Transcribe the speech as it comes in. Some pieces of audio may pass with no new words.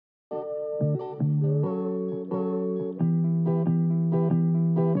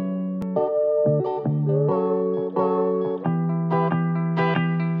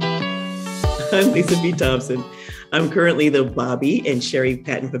I'm Lisa B. Thompson. I'm currently the Bobby and Sherry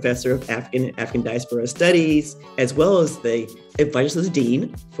Patton Professor of African and African Diaspora Studies, as well as the Advisor's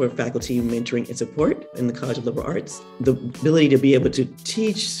Dean for Faculty Mentoring and Support in the College of Liberal Arts. The ability to be able to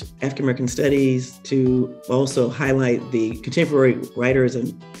teach African American studies, to also highlight the contemporary writers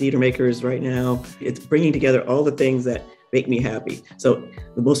and theater makers right now. It's bringing together all the things that make me happy. So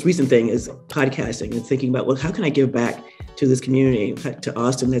the most recent thing is podcasting and thinking about, well, how can I give back to this community, to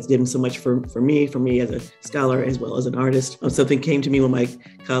Austin that's given so much for me as a scholar, as well as an artist. Something came to me when my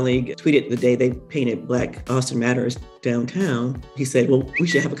colleague tweeted the day they painted Black Austin Matters downtown. He said, well, we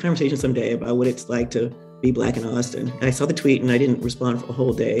should have a conversation someday about what it's like to be Black in Austin. And I saw the tweet and I didn't respond for a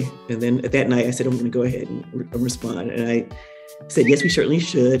whole day. And then that night I said, I'm going to go ahead and respond. And I said, yes, we certainly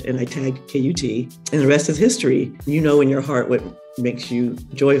should. And I tagged KUT. And the rest is history. You know in your heart what makes you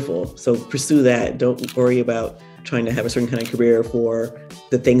joyful. So pursue that. Don't worry about trying to have a certain kind of career for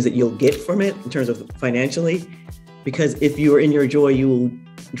the things that you'll get from it in terms of financially. Because if you are in your joy, you will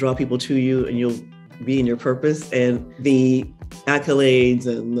draw people to you and you'll be in your purpose. And the accolades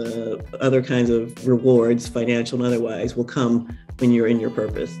and the other kinds of rewards, financial and otherwise, will come when you're in your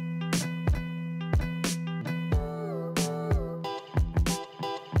purpose.